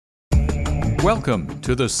Welcome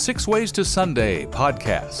to the Six Ways to Sunday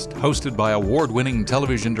podcast, hosted by award-winning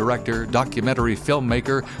television director, documentary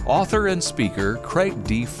filmmaker, author, and speaker Craig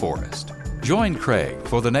D. Forrest. Join Craig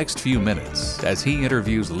for the next few minutes as he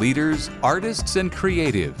interviews leaders, artists, and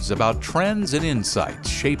creatives about trends and insights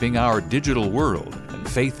shaping our digital world and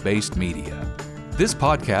faith-based media. This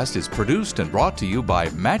podcast is produced and brought to you by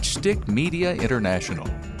Matchstick Media International.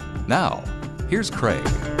 Now, here's Craig.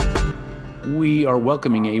 We are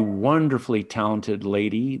welcoming a wonderfully talented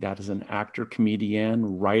lady that is an actor,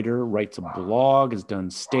 comedian, writer, writes a blog, has done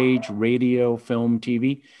stage, radio, film,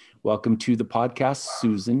 TV. Welcome to the podcast,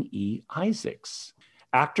 Susan E. Isaacs.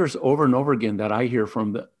 Actors over and over again that I hear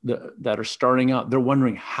from that are starting out, they're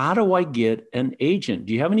wondering, how do I get an agent?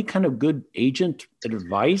 Do you have any kind of good agent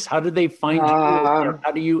advice? How did they find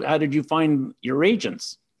you? How did you find your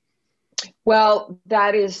agents? Well,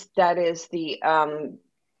 that is the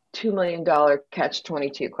 $2 million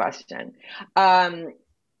catch-22 question.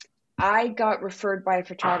 I got referred by a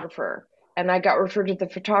photographer, and I got referred to the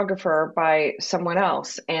photographer by someone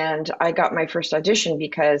else. And I got my first audition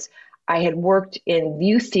because I had worked in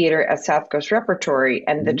youth theater at South Coast Repertory,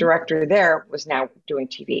 and the director there was now doing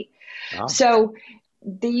TV. Wow. So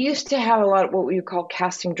they used to have a lot of what we would call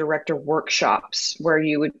casting director workshops, where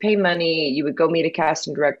you would pay money, you would go meet a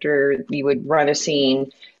casting director, you would run a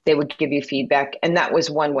scene, they would give you feedback. And that was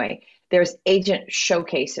one way. There's agent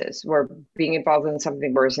showcases, where being involved in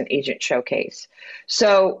something where it's an agent showcase.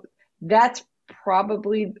 So that's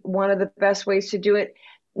probably one of the best ways to do it.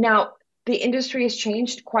 Now, the industry has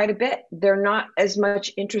changed quite a bit. They're not as much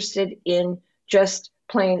interested in just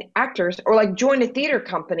playing actors, or like join a theater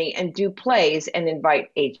company and do plays and invite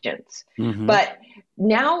agents. Mm-hmm. But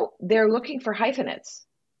now they're looking for hyphenates.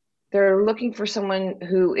 They're looking for someone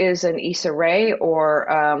who is an Issa Rae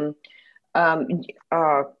or, Master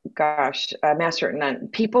at None.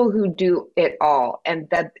 People who do it all, and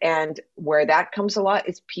where that comes a lot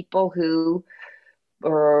is people who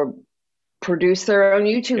produce their own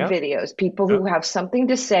YouTube videos. People who have something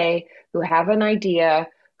to say, who have an idea,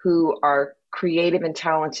 who are creative and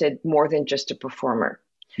talented more than just a performer.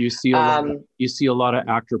 You see a lot of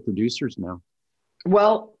actor producers now.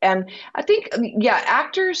 Well, and I think,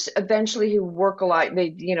 actors eventually who work a lot,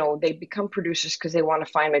 they become producers because they want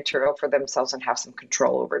to find material for themselves and have some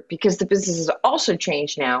control over it. Because the business has also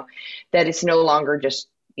changed now, that it's no longer just,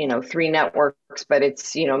 3 networks, but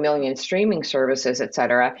it's, a million streaming services, et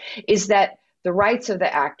cetera, is that the rights of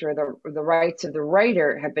the actor, the rights of the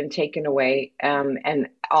writer have been taken away, and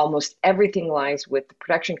almost everything lies with the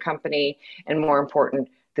production company, and more important,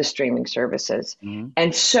 the streaming services. Mm-hmm.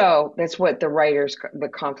 And so that's what the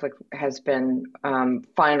conflict has been.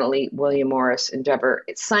 Finally, William Morris Endeavor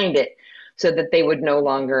signed it so that they would no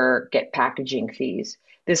longer get packaging fees.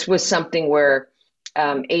 This was something where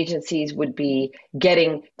agencies would be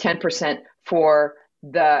getting 10% for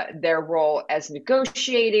their role as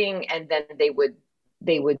negotiating, and then they would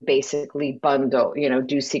basically bundle,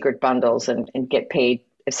 do secret bundles and get paid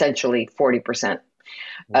essentially 40%.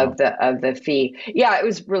 Wow. of the fee. Yeah, it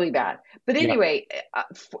was really bad. But anyway,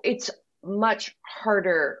 it's much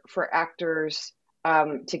harder for actors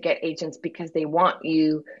to get agents because they want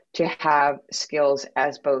you to have skills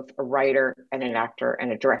as both a writer and an actor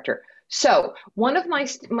and a director. So one of my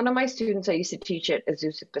students, I used to teach at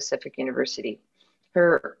Azusa Pacific University.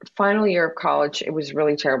 Her final year of college, it was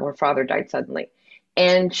really terrible. Her father died suddenly,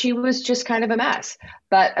 and she was just kind of a mess.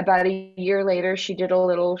 But about a year later, she did a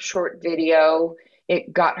little short video.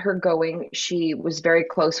 It got her going. She was very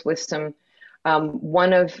close with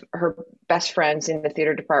one of her best friends in the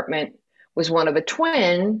theater department was one of a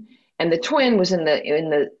twin, and the twin was in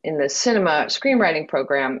the cinema screenwriting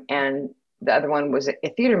program, and the other one was a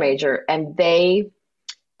theater major, and they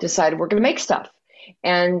decided we're going to make stuff.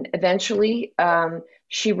 And eventually,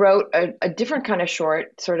 she wrote a different kind of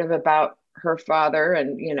short, sort of about her father,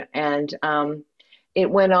 and it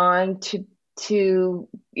went on to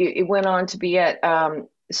be at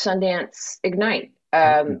Sundance Ignite,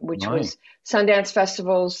 which was Sundance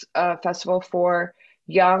festival for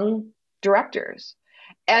young directors.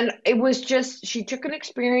 And it was just, she took an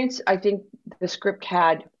experience. I think the script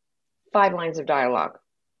had 5 lines of dialogue.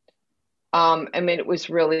 It was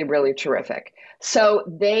really, really terrific. So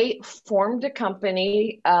they formed a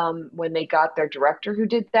company when they got their director who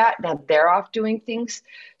did that. Now they're off doing things.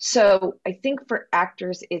 So I think for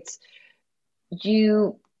actors,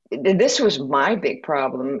 this was my big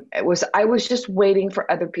problem. I was just waiting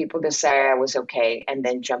for other people to say I was okay and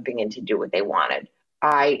then jumping in to do what they wanted.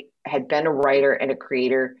 I had been a writer and a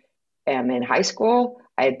creator in high school.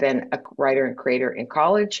 I had been a writer and creator in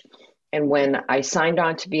college. And when I signed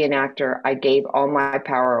on to be an actor, I gave all my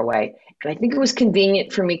power away. And I think it was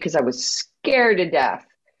convenient for me because I was scared to death.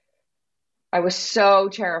 I was so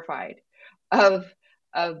terrified of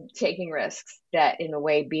taking risks that in a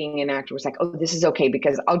way being an actor was like, oh, this is okay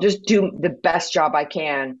because I'll just do the best job I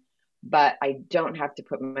can, but I don't have to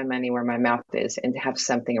put my money where my mouth is and to have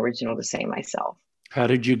something original to say myself. How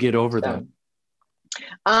did you get over that?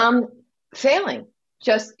 Failing,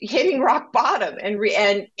 just hitting rock bottom and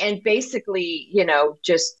basically,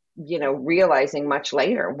 realizing much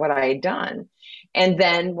later what I had done. And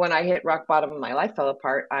then when I hit rock bottom and my life fell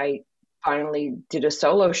apart, I finally did a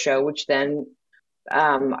solo show, which then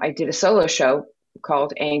I did a solo show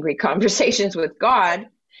called Angry Conversations with God.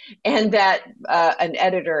 And that an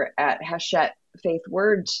editor at Hachette Faith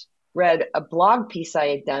Words read a blog piece I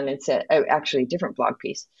had done and said, actually a different blog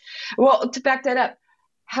piece. Well, to back that up,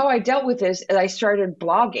 how I dealt with this is I started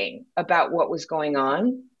blogging about what was going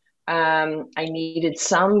on. I needed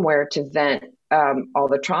somewhere to vent all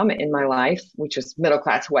the trauma in my life, which was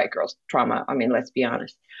middle-class white girls trauma. I mean, let's be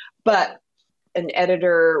honest. But an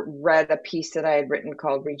editor read a piece that I had written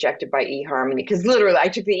called Rejected by eHarmony, because literally I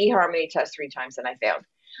took the eHarmony test 3 times and I failed.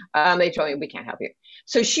 They told me, we can't help you.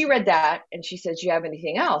 So she read that and she said, do you have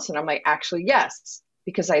anything else? And I'm like, actually, yes,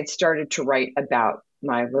 because I had started to write about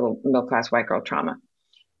my little middle-class white girl trauma.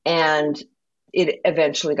 And it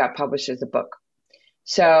eventually got published as a book.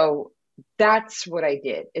 So that's what I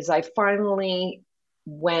did, is I finally,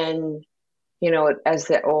 when, as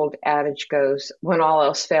the old adage goes, when all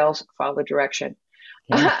else fails, follow direction.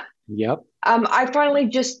 Yep. I finally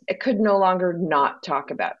just could no longer not talk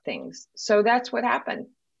about things. So that's what happened.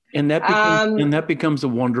 And that becomes a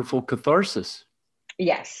wonderful catharsis.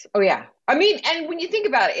 Yes. Oh, yeah. I mean, and when you think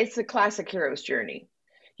about it, it's the classic hero's journey.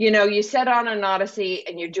 You set on an odyssey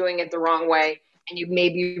and you're doing it the wrong way and you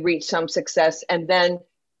maybe reach some success. And then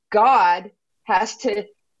God has to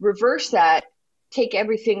reverse that, take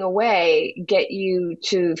everything away, get you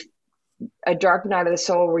to a dark night of the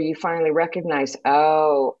soul where you finally recognize,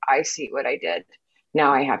 oh, I see what I did.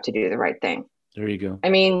 Now I have to do the right thing. There you go. I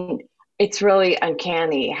mean, it's really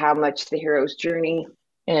uncanny how much the hero's journey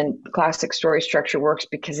and classic story structure works,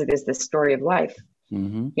 because it is the story of life.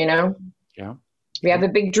 Mm-hmm. Yeah. We have a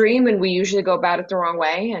big dream and we usually go about it the wrong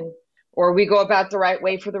way, or we go about the right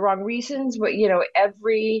way for the wrong reasons. But,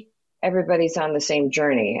 everybody's on the same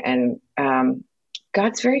journey, and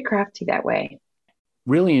God's very crafty that way.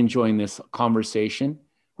 Really enjoying this conversation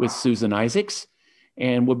with Susan Isaacs,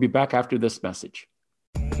 and we'll be back after this message.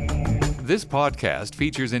 This podcast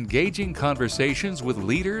features engaging conversations with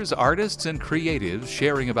leaders, artists, and creatives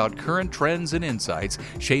sharing about current trends and insights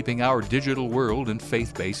shaping our digital world and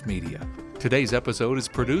faith-based media. Today's episode is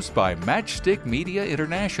produced by Matchstick Media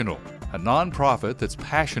International, a nonprofit that's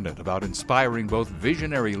passionate about inspiring both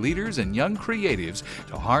visionary leaders and young creatives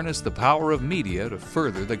to harness the power of media to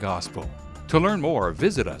further the gospel. To learn more,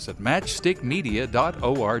 visit us at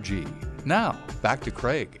matchstickmedia.org. Now, back to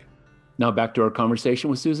Craig. Now back to our conversation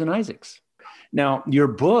with Susan Isaacs. Now, your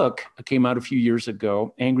book came out a few years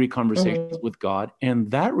ago, Angry Conversations with God, and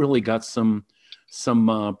that really got some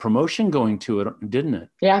promotion going to it, didn't it?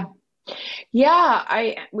 Yeah.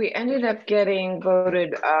 Yeah, we ended up getting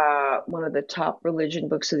voted one of the top religion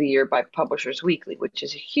books of the year by Publishers Weekly, which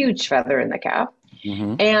is a huge feather in the cap.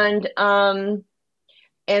 Mm-hmm.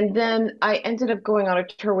 And then I ended up going on a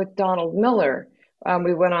tour with Donald Miller.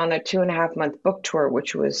 We went on a 2.5-month book tour,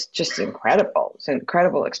 which was just incredible. It's an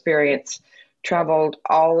incredible experience. Traveled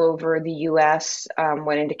all over the U.S.,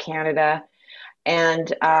 went into Canada,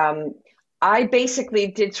 and I basically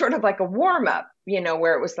did sort of like a warm-up,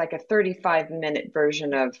 where it was like a 35-minute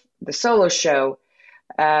version of the solo show.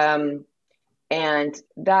 And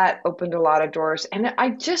that opened a lot of doors. And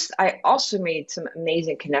I also made some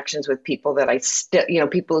amazing connections with people that I still,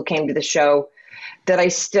 people who came to the show that I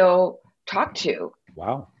still talk to.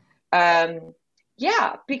 Wow.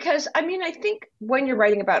 Yeah, because I think when you're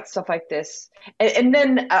writing about stuff like this, and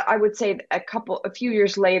then I would say a few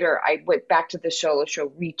years later, I went back to the solo show,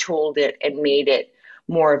 retooled it, and made it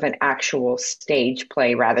more of an actual stage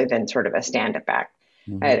play rather than sort of a stand-up act.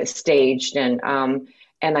 Mm-hmm. I had it staged, and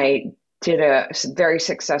I did a very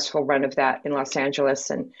successful run of that in Los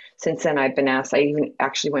Angeles. And since then, I've been asked. I even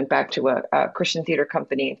actually went back to a Christian theater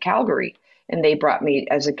company in Calgary, and they brought me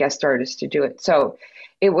as a guest artist to do it. So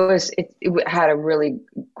it had a really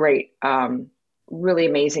great, really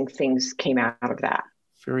amazing things came out of that.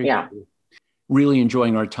 Very cool. Really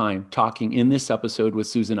enjoying our time talking in this episode with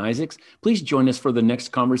Susan Isaacs. Please join us for the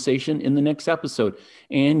next conversation in the next episode,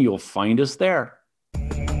 and you'll find us there.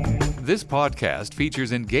 This podcast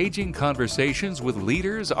features engaging conversations with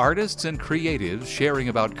leaders, artists, and creatives sharing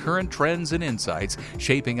about current trends and insights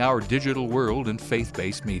shaping our digital world and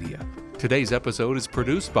faith-based media. Today's episode is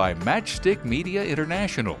produced by Matchstick Media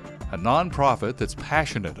International, a nonprofit that's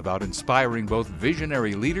passionate about inspiring both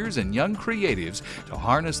visionary leaders and young creatives to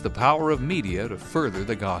harness the power of media to further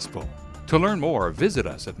the gospel. To learn more, visit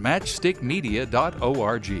us at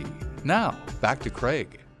matchstickmedia.org. Now, back to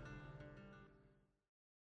Craig.